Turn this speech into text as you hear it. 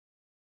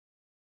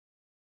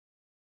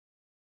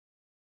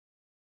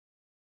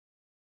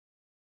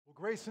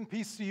Grace and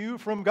peace to you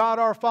from God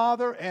our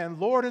Father and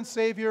Lord and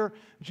Savior,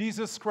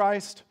 Jesus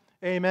Christ.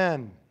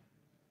 Amen.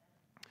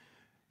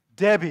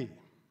 Debbie,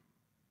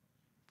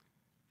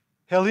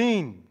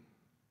 Helene,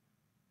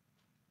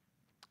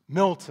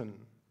 Milton.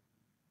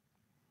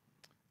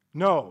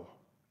 No,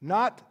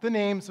 not the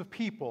names of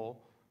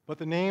people, but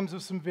the names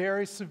of some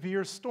very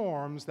severe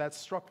storms that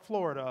struck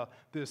Florida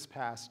this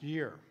past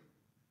year.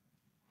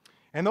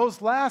 And those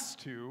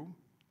last two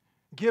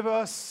give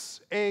us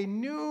a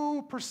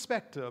new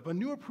perspective, a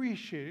new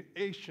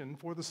appreciation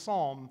for the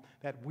psalm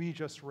that we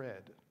just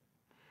read,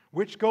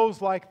 which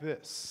goes like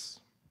this.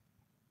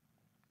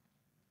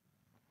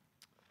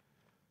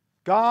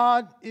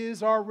 God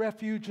is our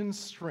refuge and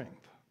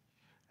strength,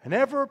 an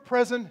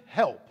ever-present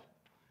help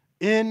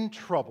in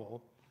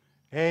trouble.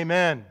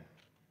 Amen.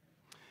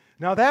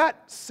 Now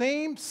that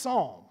same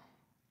psalm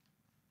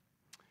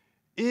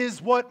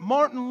is what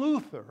Martin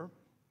Luther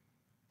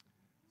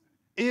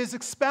is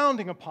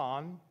expounding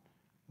upon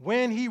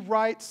when he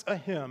writes a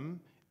hymn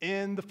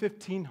in the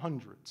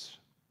 1500s,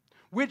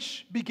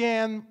 which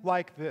began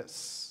like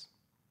this.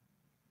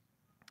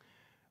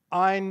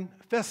 Ein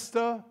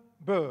fester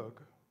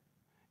Burg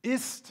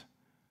ist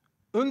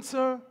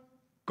unser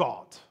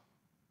Gott.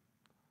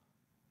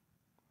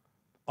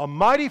 A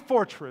mighty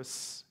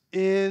fortress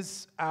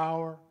is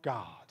our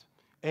God.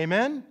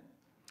 Amen?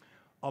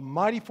 A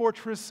mighty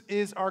fortress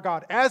is our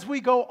God. As we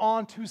go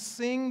on to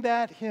sing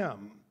that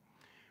hymn,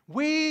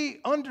 we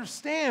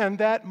understand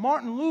that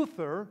Martin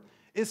Luther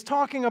is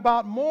talking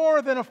about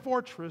more than a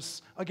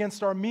fortress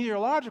against our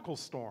meteorological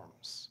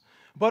storms,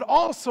 but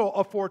also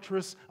a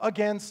fortress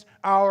against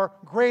our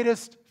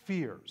greatest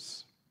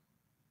fears.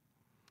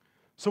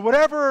 So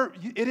whatever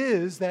it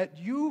is that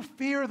you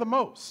fear the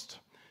most,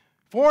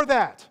 for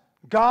that,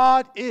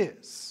 God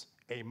is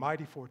a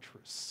mighty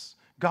fortress.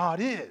 God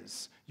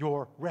is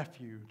your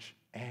refuge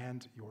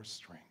and your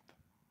strength.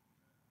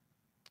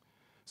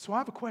 So I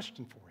have a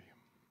question for you.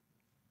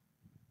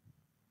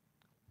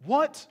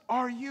 What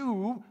are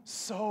you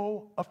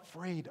so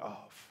afraid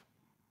of?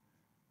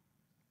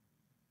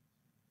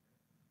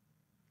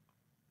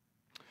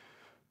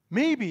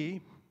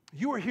 Maybe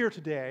you are here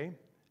today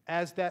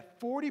as that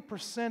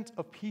 40%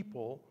 of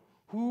people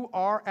who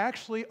are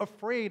actually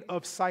afraid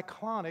of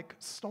cyclonic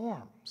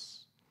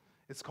storms.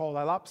 It's called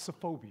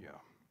elapsophobia.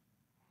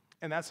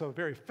 And that's a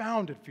very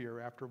founded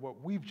fear after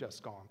what we've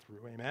just gone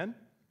through. Amen?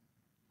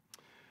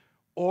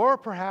 Or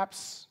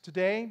perhaps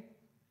today,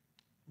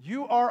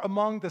 you are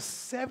among the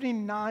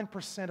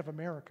 79% of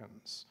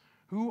Americans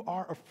who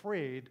are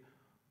afraid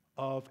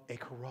of a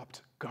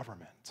corrupt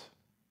government.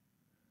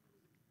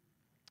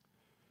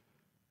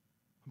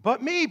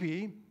 But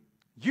maybe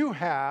you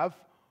have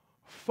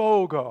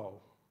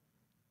FOGO,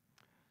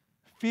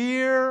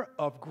 fear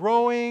of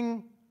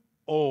growing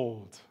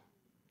old.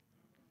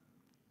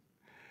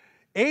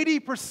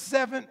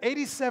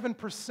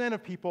 87%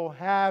 of people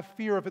have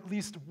fear of at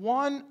least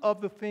one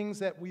of the things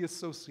that we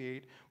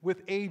associate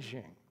with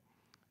aging.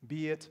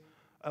 Be it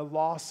a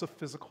loss of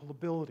physical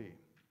ability,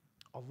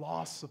 a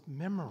loss of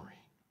memory,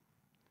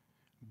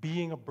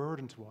 being a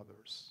burden to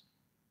others,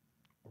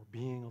 or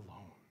being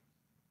alone.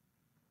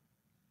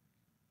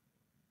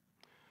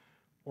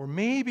 Or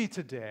maybe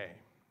today,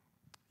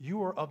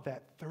 you are of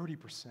that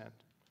 30%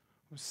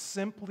 who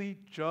simply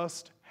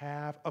just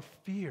have a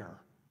fear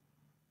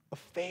of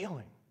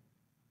failing.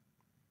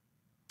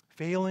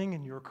 Failing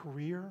in your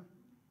career,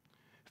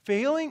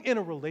 failing in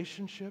a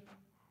relationship,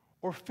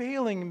 or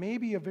failing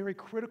maybe a very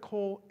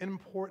critical,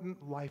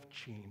 important life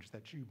change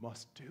that you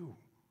must do.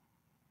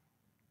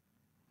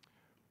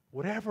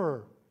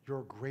 Whatever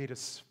your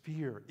greatest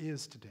fear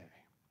is today,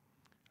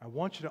 I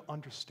want you to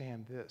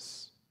understand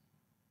this.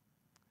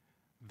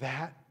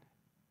 That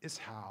is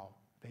how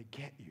they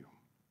get you.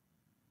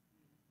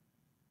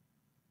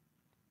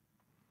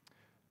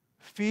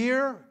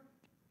 Fear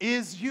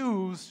is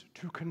used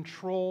to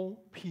control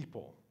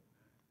people.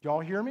 Y'all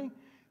hear me?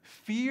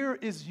 Fear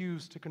is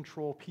used to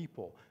control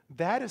people.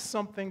 That is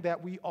something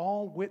that we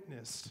all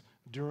witnessed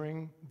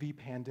during the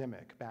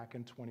pandemic back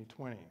in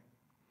 2020.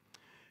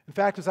 In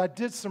fact, as I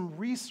did some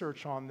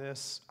research on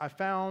this, I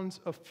found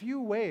a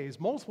few ways,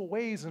 multiple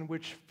ways in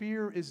which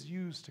fear is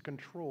used to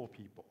control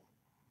people.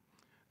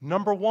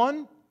 Number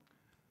one,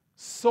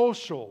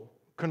 social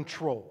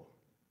control.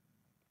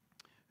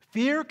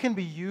 Fear can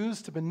be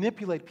used to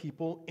manipulate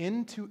people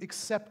into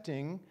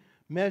accepting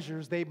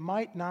measures they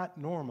might not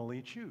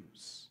normally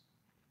choose.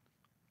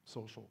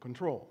 Social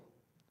control.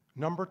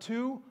 Number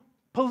two,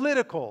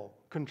 political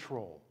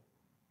control.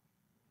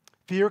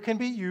 Fear can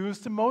be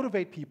used to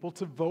motivate people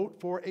to vote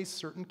for a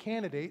certain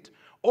candidate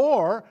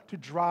or to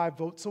drive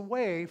votes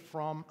away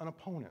from an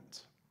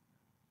opponent.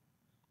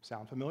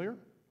 Sound familiar?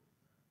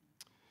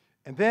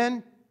 And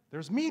then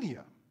there's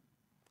media.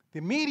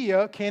 The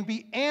media can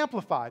be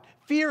amplified.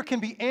 Fear can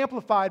be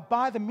amplified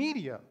by the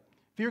media.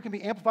 Fear can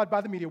be amplified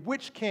by the media,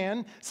 which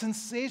can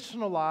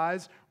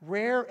sensationalize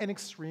rare and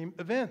extreme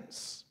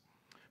events.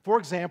 For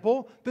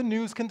example, the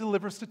news can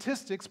deliver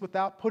statistics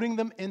without putting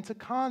them into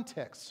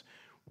context,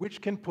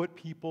 which can put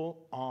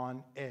people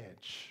on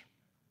edge.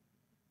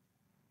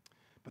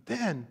 But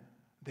then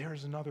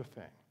there's another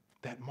thing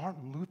that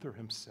Martin Luther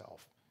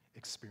himself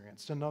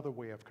experienced, another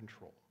way of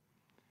control.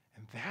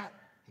 And that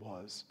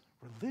was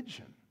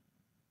religion.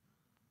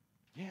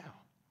 Yeah,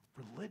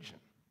 religion.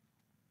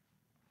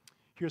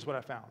 Here's what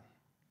I found.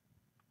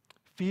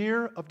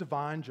 Fear of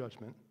divine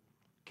judgment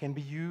can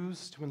be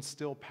used to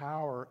instill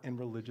power in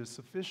religious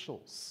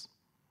officials.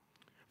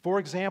 For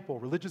example,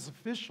 religious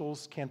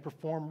officials can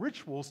perform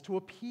rituals to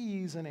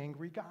appease an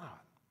angry God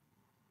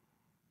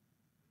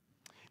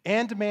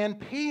and demand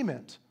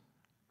payment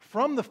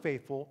from the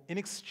faithful in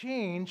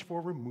exchange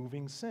for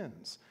removing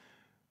sins.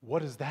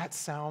 What does that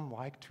sound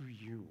like to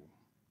you?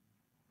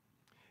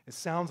 It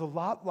sounds a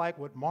lot like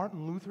what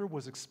Martin Luther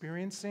was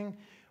experiencing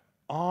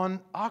on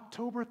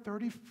October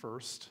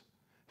 31st,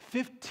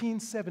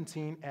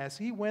 1517, as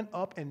he went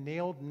up and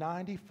nailed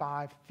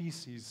 95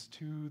 theses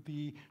to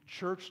the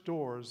church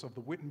doors of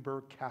the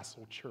Wittenberg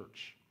Castle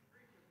Church.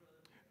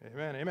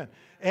 Amen, amen.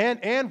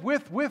 And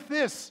with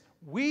this,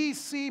 we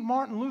see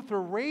Martin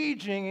Luther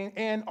raging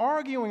and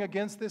arguing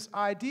against this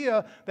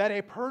idea that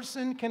a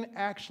person can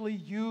actually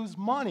use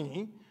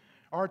money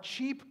or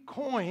cheap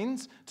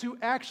coins to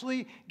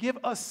actually give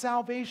us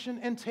salvation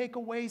and take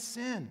away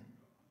sin.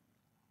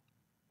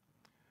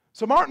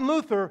 So Martin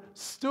Luther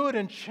stood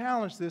and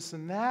challenged this,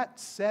 and that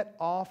set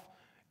off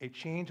a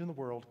change in the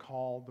world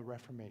called the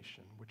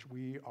Reformation, which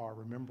we are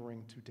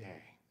remembering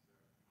today.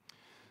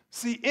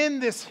 See, in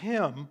this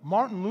hymn,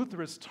 Martin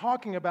Luther is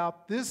talking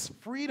about this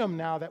freedom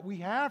now that we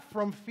have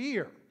from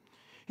fear.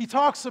 He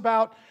talks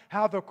about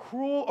how the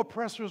cruel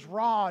oppressor's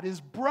rod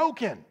is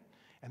broken,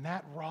 and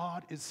that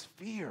rod is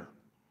fear,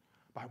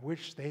 by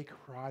which they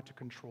try to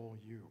control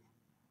you.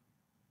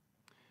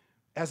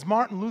 As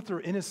Martin Luther,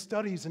 in his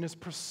studies, in his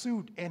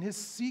pursuit, and his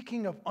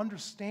seeking of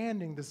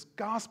understanding this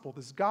gospel,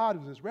 this God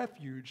who is his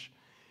refuge,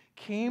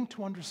 came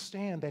to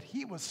understand that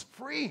he was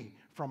free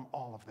from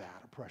all of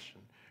that oppression,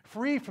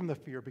 free from the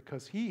fear,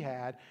 because he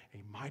had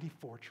a mighty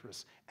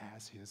fortress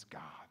as his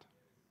God.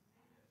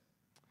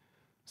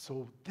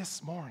 So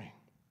this morning,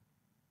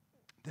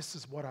 this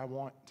is what I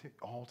want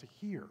all to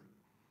hear,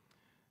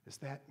 is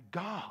that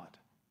God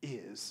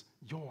is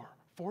your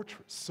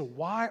fortress. So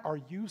why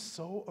are you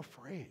so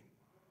afraid?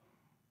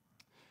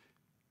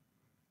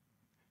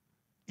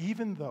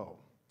 Even though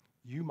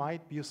you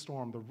might be a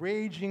storm, the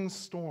raging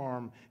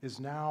storm is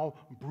now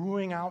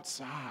brewing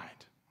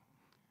outside,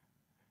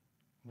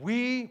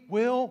 we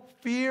will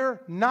fear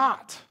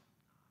not,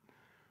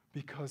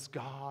 because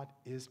God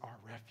is our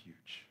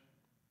refuge.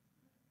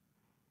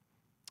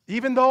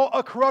 Even though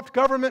a corrupt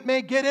government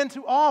may get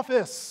into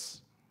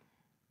office,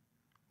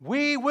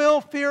 we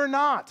will fear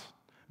not,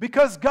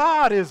 because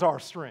God is our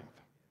strength.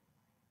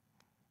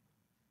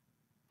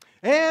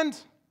 And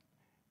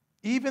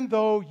even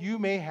though you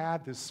may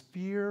have this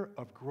fear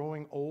of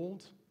growing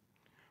old,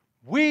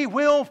 we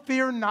will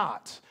fear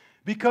not,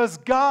 because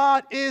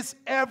God is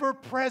ever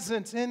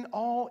present in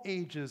all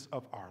ages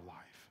of our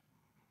life.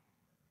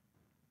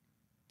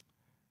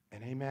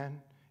 And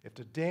amen, if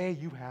today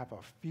you have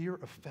a fear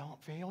of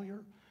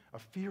failure, a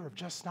fear of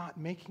just not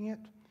making it,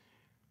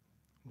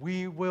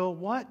 we will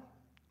what?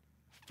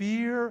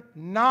 Fear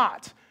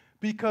not,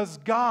 because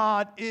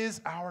God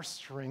is our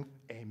strength.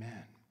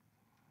 Amen.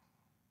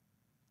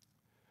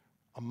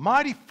 A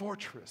mighty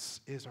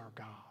fortress is our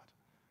God.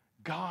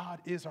 God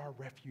is our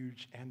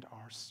refuge and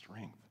our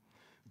strength.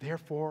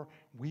 Therefore,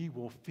 we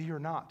will fear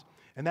not.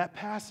 And that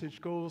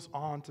passage goes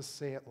on to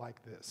say it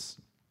like this.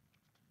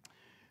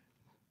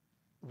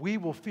 We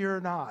will fear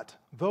not,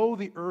 though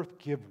the earth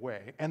give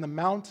way, and the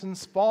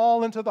mountains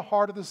fall into the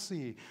heart of the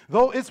sea,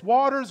 though its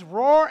waters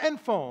roar and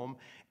foam,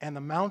 and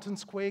the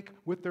mountains quake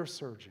with their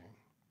surging.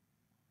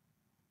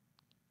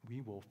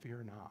 We will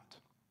fear not.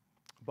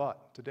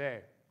 But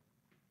today,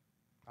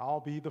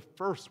 I'll be the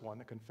first one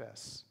to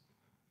confess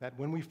that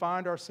when we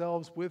find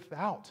ourselves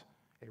without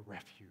a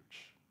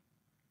refuge,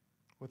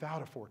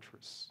 without a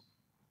fortress,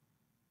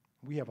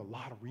 we have a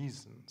lot of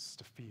reasons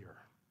to fear.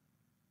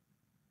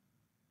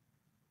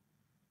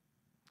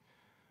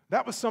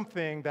 That was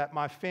something that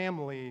my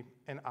family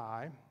and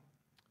I,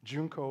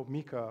 Junko,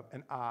 Mika,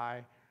 and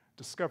I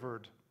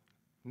discovered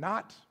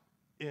not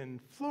in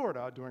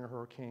Florida during a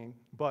hurricane,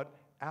 but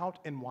out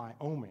in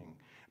Wyoming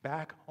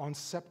back on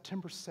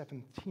September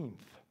 17th.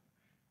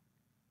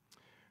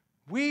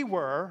 We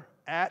were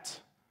at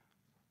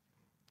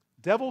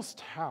Devil's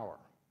Tower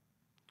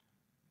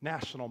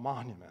National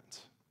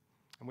Monument,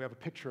 and we have a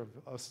picture of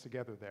us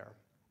together there.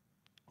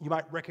 You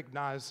might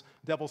recognize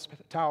Devil's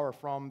Tower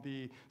from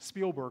the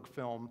Spielberg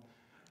film,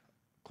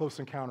 Close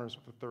Encounters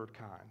with the Third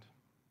Kind.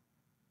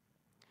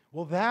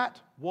 Well,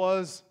 that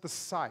was the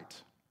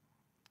site.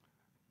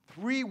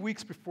 3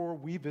 weeks before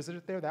we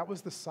visited there, that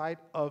was the site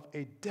of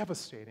a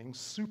devastating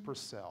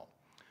supercell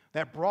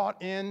that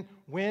brought in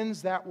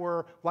winds that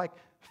were like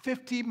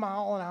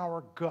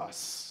 50-mile-an-hour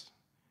gusts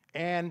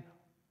and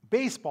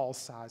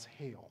baseball-sized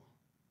hail.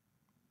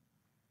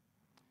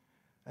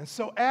 And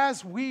so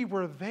as we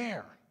were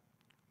there,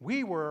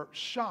 we were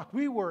shocked.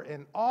 We were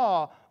in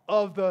awe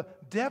of the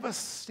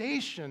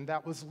devastation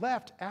that was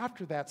left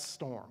after that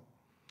storm.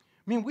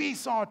 I mean, we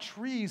saw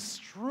trees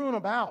strewn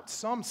about,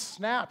 some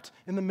snapped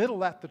in the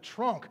middle at the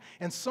trunk,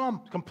 and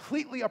some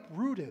completely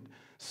uprooted,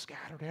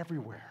 scattered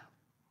everywhere.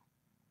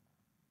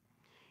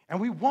 And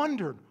we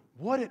wondered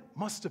what it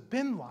must have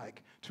been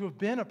like to have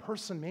been a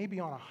person maybe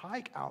on a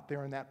hike out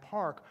there in that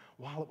park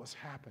while it was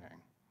happening.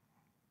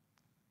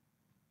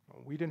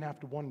 Well, we didn't have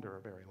to wonder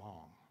very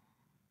long.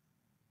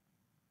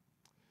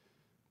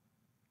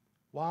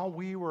 While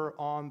we were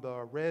on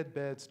the Red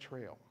Beds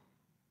Trail,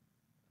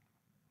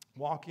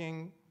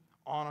 walking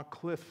on a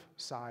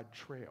cliffside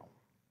trail,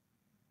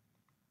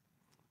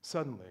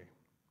 suddenly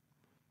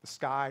the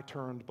sky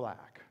turned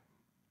black,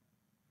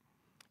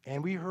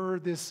 and we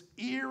heard this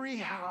eerie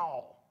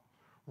howl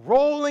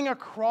rolling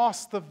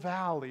across the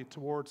valley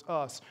towards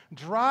us,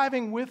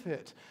 driving with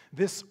it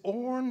this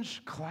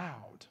orange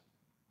cloud.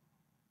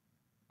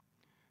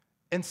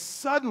 And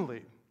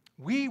suddenly,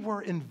 we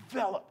were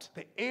enveloped.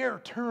 The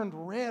air turned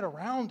red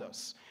around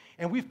us,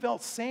 and we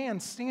felt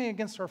sand stinging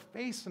against our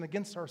face and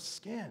against our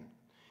skin.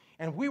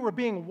 And we were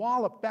being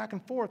walloped back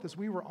and forth as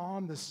we were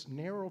on this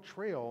narrow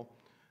trail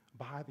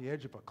by the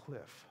edge of a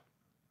cliff.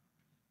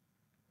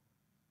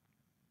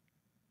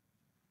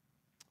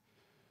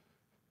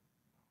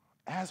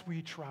 As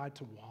we tried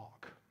to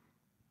walk,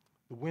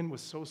 the wind was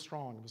so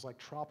strong, it was like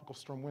tropical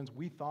storm winds,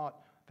 we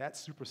thought that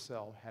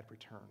supercell had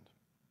returned.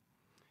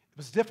 It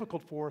was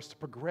difficult for us to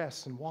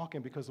progress in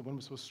walking because the wind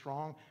was so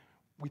strong,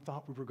 we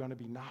thought we were going to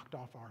be knocked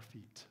off our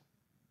feet.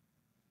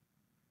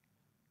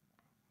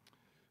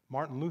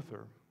 Martin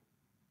Luther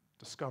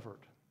discovered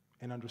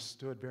and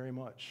understood very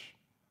much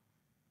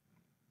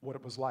what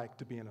it was like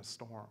to be in a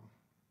storm,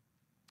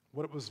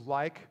 what it was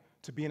like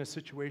to be in a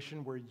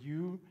situation where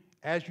you,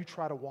 as you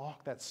try to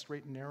walk that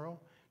straight and narrow,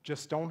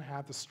 just don't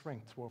have the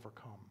strength to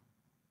overcome.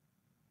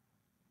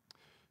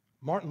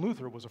 Martin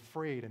Luther was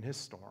afraid in his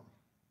storm.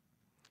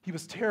 He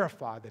was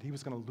terrified that he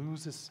was going to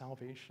lose his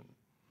salvation.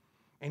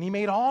 And he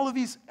made all of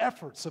these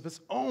efforts of his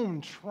own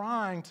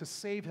trying to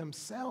save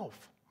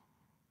himself.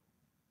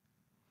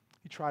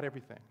 He tried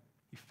everything.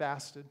 He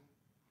fasted.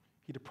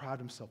 He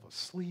deprived himself of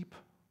sleep.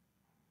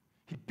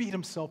 He beat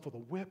himself with a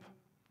whip.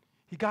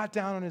 He got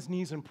down on his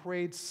knees and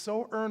prayed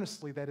so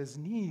earnestly that his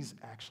knees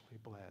actually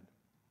bled.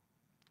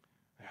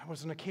 There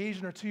was an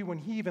occasion or two when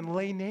he even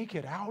lay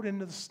naked out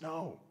into the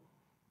snow.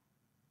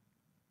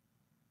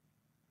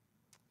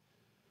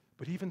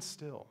 But even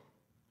still,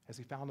 as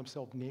he found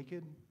himself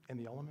naked in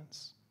the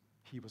elements,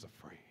 he was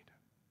afraid.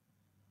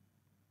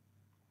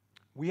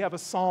 We have a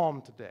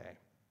psalm today,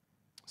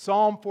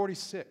 Psalm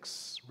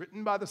 46,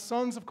 written by the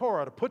sons of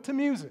Korah to put to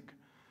music,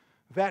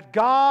 that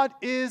God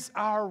is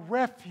our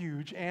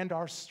refuge and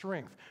our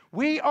strength.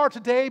 We are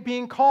today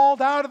being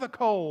called out of the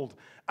cold,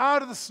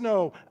 out of the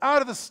snow,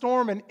 out of the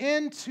storm, and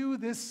into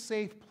this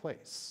safe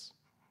place.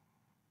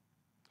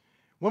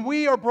 When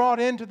we are brought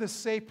into this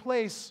safe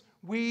place,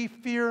 we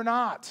fear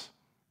not,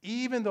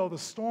 even though the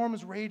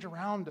storms rage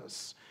around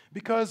us,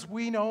 because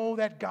we know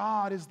that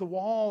God is the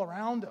wall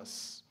around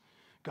us.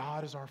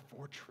 God is our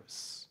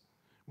fortress.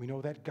 We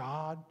know that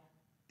God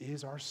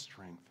is our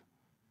strength.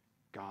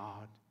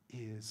 God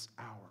is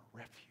our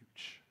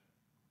refuge.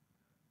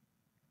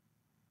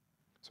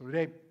 So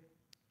today,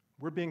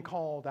 we're being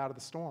called out of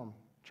the storm,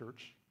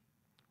 church.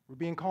 We're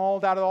being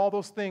called out of all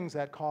those things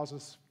that cause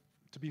us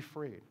to be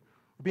afraid.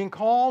 We're being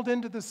called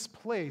into this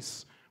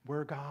place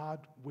where God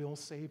will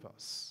save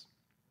us.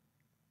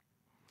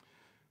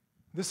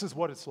 This is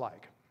what it's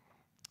like.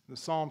 The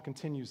psalm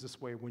continues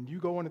this way. When you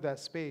go into that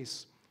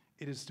space,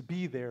 it is to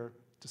be there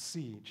to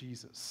see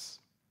Jesus.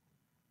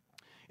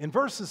 In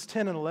verses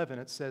 10 and 11,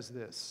 it says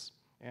this,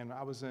 and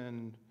I was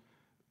in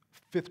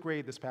 5th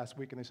grade this past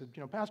week, and they said,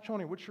 Pastor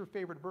Tony, what's your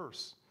favorite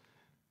verse?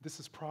 This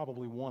is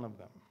probably one of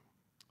them.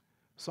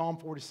 Psalm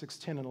 46,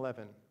 10 and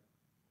 11.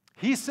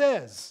 He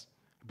says,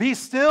 be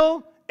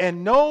still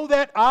and know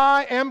that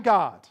I am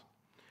God.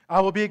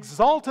 I will be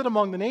exalted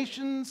among the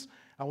nations.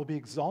 I will be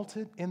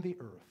exalted in the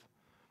earth.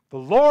 The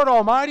Lord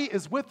Almighty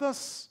is with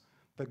us.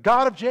 The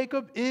God of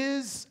Jacob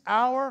is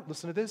our,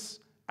 listen to this,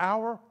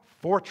 our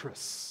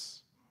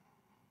fortress.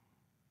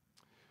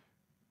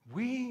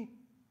 We,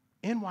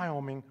 in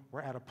Wyoming,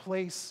 were at a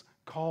place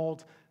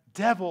called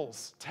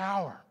Devil's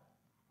Tower.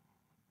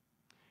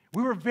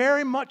 We were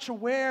very much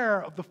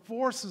aware of the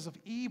forces of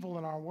evil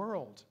in our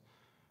world,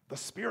 the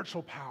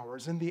spiritual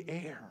powers in the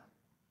air.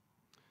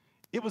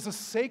 It was a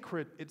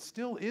sacred, it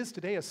still is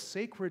today, a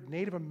sacred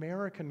Native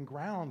American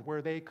ground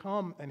where they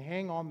come and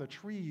hang on the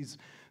trees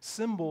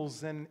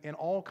symbols and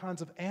all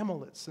kinds of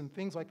amulets and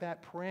things like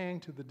that, praying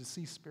to the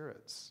deceased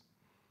spirits.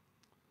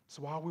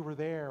 So while we were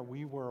there,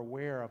 we were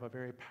aware of a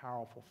very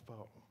powerful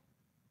foe.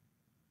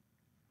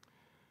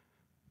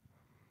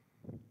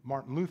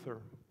 Martin Luther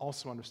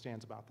also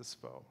understands about this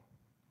foe.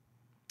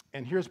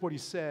 And here's what he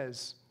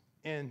says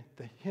in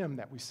the hymn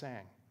that we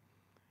sang.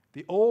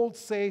 The old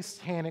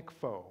satanic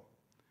foe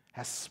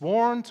has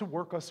sworn to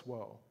work us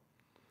woe.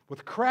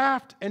 With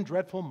craft and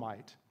dreadful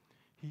might,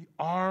 he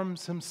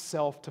arms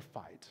himself to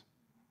fight.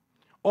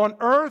 On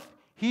earth,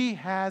 he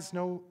has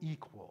no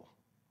equal.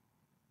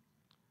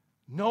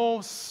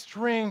 No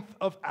strength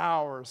of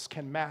ours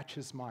can match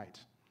his might.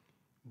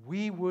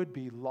 We would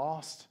be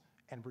lost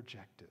and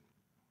rejected.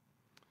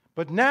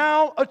 But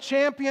now a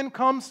champion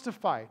comes to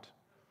fight,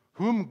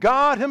 whom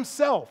God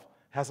himself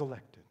has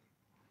elected.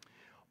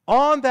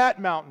 On that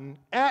mountain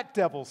at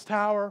Devil's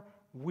Tower,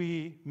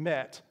 we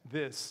met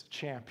this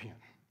champion.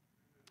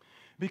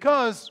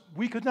 Because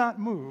we could not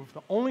move,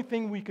 the only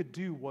thing we could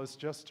do was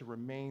just to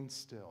remain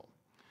still.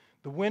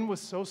 The wind was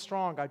so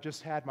strong, I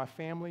just had my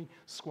family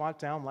squat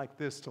down like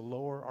this to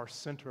lower our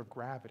center of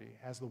gravity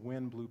as the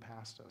wind blew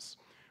past us.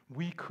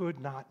 We could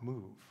not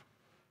move.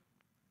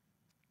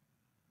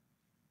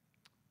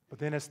 But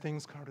then as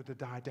things started to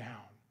die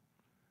down,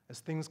 as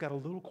things got a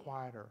little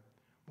quieter,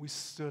 we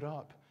stood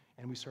up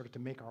and we started to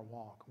make our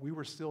walk. We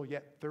were still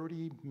yet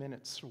 30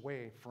 minutes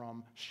away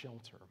from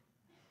shelter.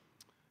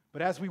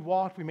 But as we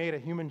walked, we made a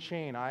human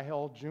chain. I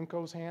held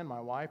Junko's hand,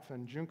 my wife,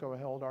 and Junko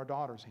held our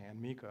daughter's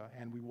hand, Mika,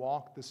 and we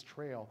walked this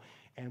trail,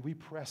 and we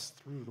pressed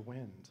through the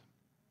wind.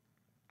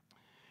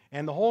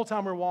 And the whole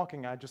time we were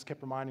walking, I just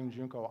kept reminding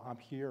Junko, I'm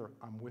here,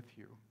 I'm with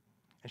you.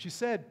 And she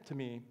said to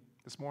me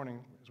this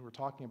morning, as we were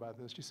talking about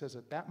this, she says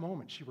at that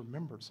moment she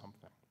remembered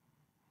something.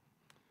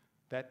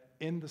 That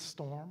in the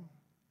storm,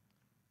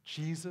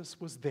 Jesus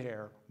was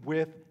there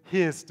with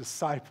his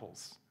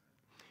disciples.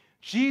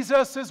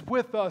 Jesus is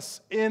with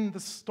us in the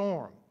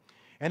storm.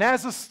 And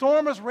as the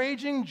storm was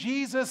raging,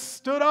 Jesus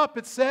stood up,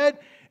 it said,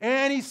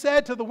 and he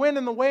said to the wind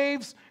and the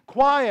waves,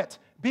 quiet,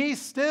 be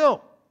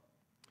still.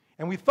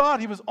 And we thought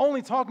he was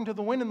only talking to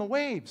the wind and the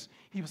waves.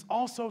 He was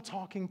also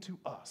talking to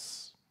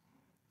us.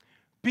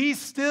 Be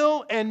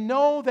still and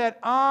know that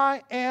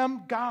I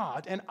am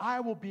God, and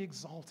I will be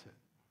exalted.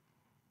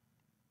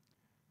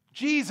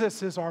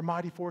 Jesus is our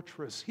mighty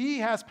fortress. He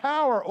has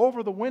power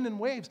over the wind and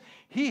waves.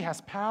 He has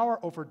power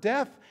over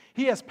death.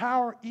 He has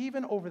power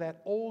even over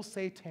that old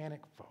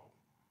satanic foe.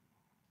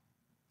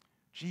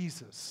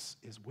 Jesus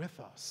is with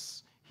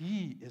us.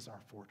 He is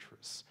our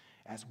fortress.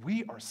 As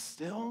we are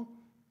still,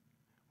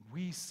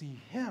 we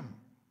see him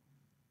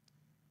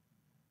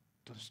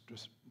to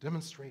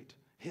demonstrate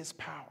his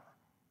power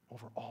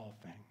over all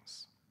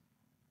things.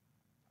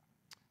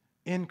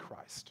 In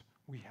Christ,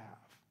 we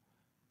have,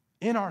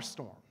 in our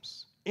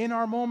storms, in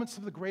our moments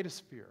of the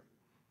greatest fear,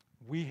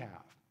 we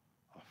have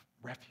a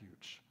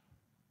refuge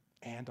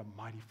and a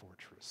mighty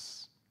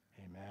fortress.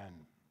 Amen.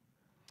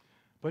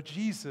 But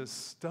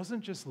Jesus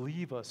doesn't just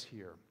leave us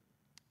here,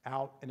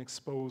 out and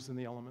exposed in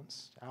the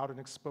elements, out and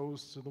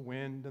exposed to the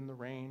wind and the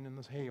rain and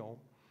the hail.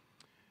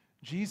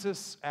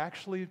 Jesus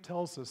actually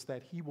tells us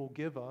that he will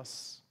give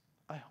us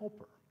a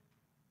helper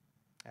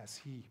as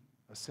he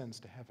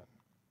ascends to heaven.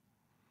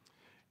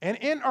 And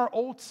in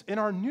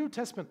our New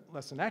Testament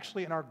lesson,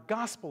 actually in our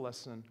gospel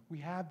lesson, we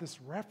have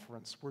this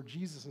reference where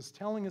Jesus is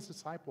telling his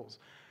disciples,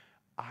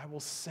 I will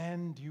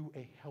send you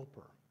a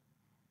helper.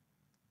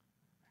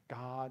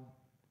 God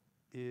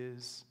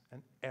is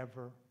an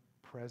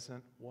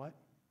ever-present what?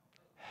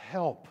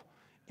 Help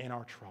in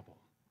our trouble.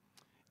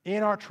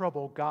 In our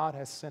trouble, God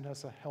has sent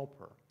us a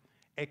helper,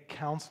 a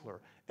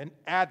counselor, an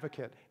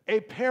advocate, a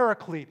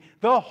paraclete,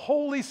 the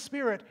Holy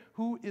Spirit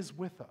who is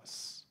with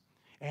us.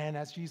 And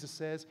as Jesus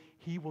says,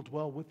 he will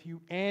dwell with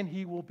you and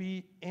he will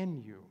be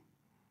in you.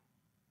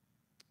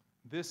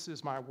 This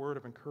is my word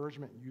of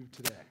encouragement to you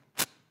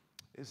today,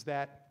 is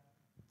that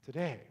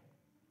today,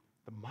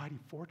 the mighty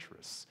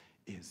fortress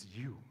is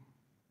you.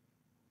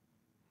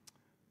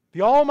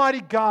 The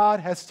Almighty God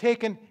has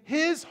taken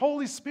his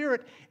Holy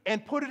Spirit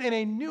and put it in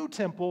a new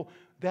temple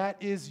that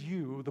is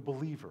you, the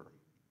believer.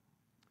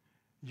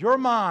 Your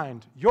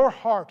mind, your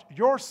heart,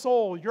 your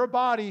soul, your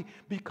body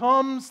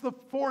becomes the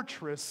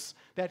fortress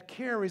that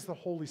carries the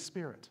Holy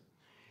Spirit.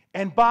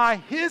 And by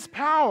his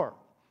power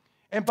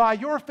and by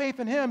your faith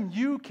in him,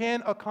 you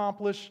can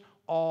accomplish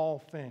all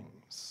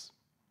things.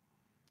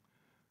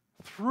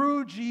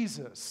 Through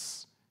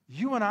Jesus,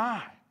 you and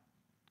I,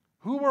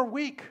 who were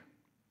weak,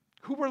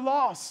 who were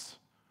lost,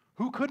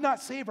 who could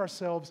not save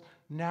ourselves,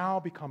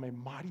 now become a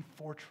mighty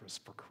fortress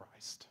for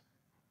Christ.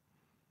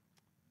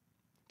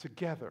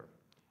 Together,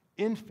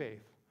 in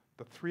faith,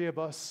 the three of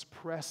us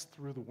press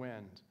through the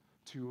wind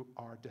to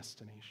our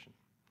destination.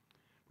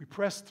 We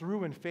press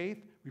through in faith.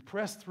 We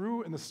press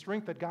through in the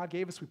strength that God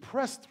gave us. We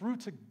press through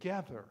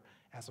together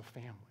as a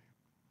family.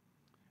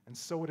 And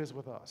so it is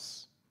with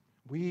us.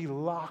 We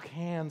lock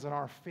hands in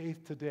our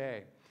faith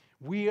today.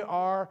 We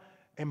are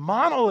a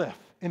monolith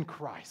in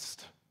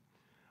Christ,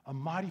 a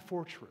mighty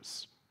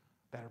fortress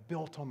that are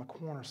built on the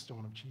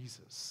cornerstone of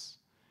Jesus.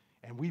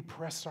 And we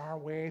press our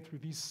way through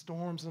these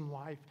storms in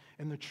life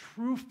in the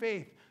true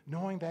faith,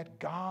 knowing that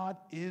God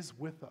is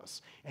with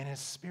us and his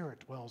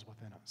Spirit dwells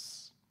within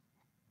us.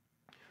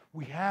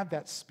 We have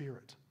that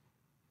Spirit,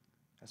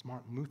 as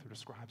Martin Luther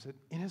describes it,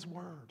 in his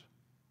Word.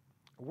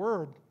 A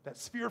word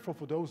that's fearful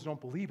for those who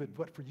don't believe it,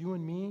 but for you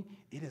and me,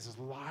 it is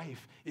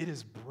life, it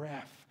is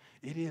breath,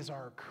 it is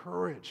our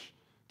courage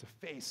to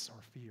face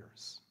our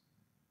fears.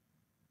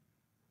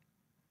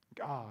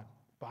 God,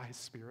 by his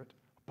Spirit,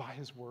 by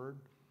his Word,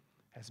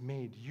 has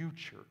made you,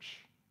 church,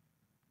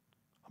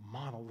 a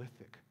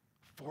monolithic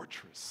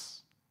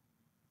fortress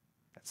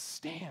that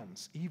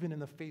stands even in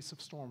the face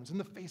of storms, in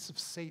the face of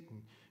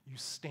Satan. You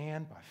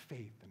stand by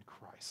faith in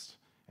Christ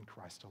and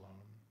Christ alone.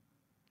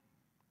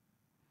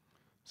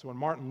 So when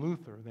Martin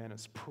Luther then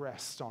is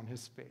pressed on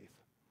his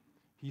faith,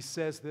 he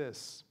says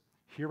this,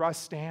 "Here I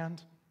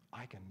stand,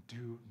 I can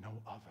do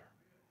no other."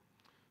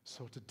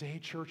 So today,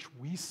 church,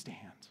 we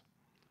stand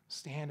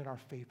in our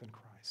faith in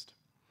Christ.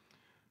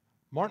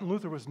 Martin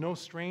Luther was no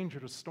stranger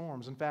to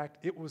storms. In fact,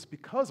 it was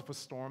because of a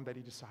storm that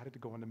he decided to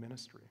go into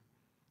ministry.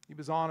 He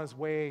was on his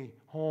way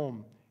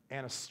home,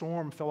 and a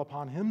storm fell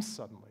upon him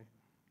suddenly,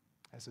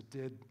 as it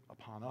did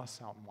upon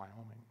us out in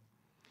Wyoming.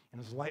 And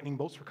as lightning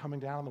bolts were coming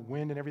down, the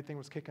wind and everything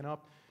was kicking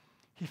up,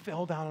 he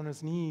fell down on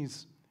his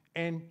knees,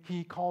 and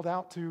he called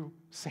out to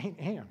St.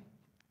 Anne.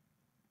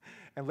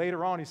 And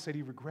later on, he said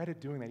he regretted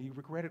doing that. He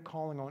regretted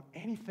calling on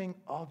anything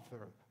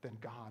other than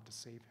God to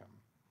save him.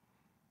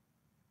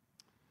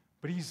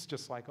 But he's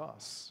just like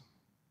us.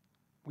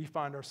 We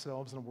find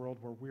ourselves in a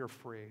world where we're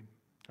afraid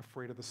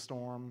of the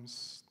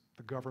storms,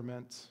 the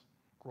government,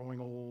 growing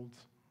old,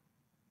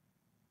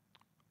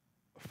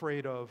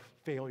 afraid of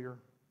failure.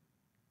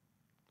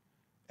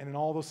 And in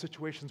all those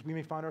situations, we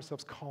may find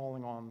ourselves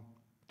calling on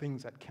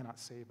things that cannot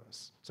save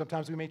us.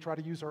 Sometimes we may try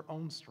to use our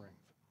own strength.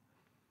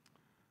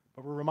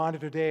 But we're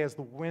reminded today, as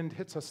the wind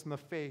hits us in the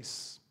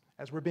face,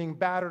 as we're being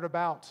battered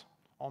about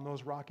on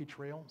those rocky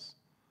trails,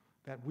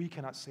 that we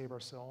cannot save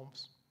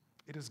ourselves.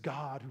 It is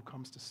God who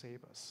comes to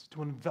save us,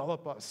 to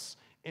envelop us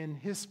in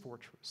his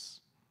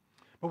fortress.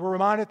 But we're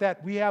reminded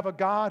that we have a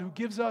God who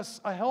gives us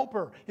a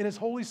helper in his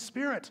Holy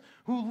Spirit,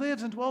 who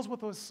lives and dwells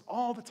with us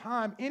all the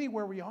time,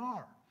 anywhere we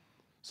are,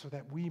 so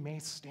that we may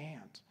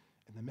stand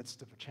in the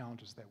midst of the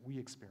challenges that we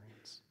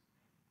experience.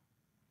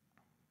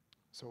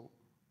 So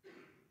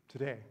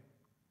today,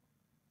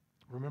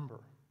 remember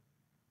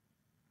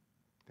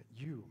that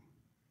you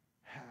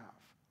have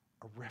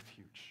a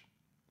refuge.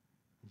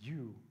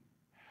 You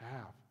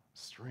have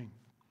strength.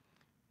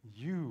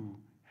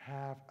 You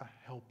have a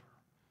helper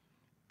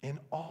in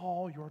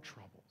all your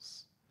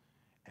troubles.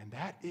 And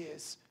that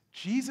is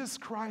Jesus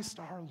Christ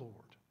our Lord,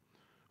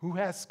 who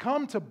has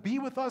come to be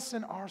with us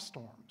in our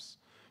storms,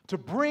 to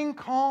bring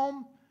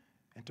calm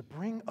and to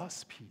bring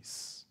us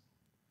peace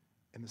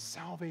in the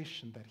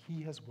salvation that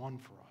he has won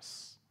for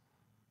us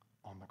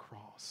on the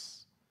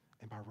cross,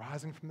 and by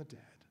rising from the dead,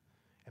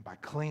 and by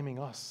claiming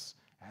us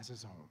as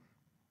his own.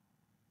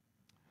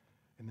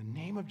 In the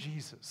name of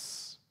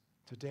Jesus,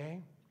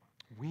 today,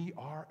 we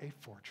are a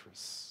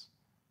fortress,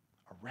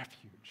 a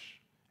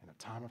refuge in a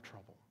time of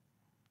trouble.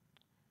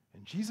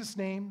 In Jesus'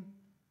 name,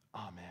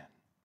 amen.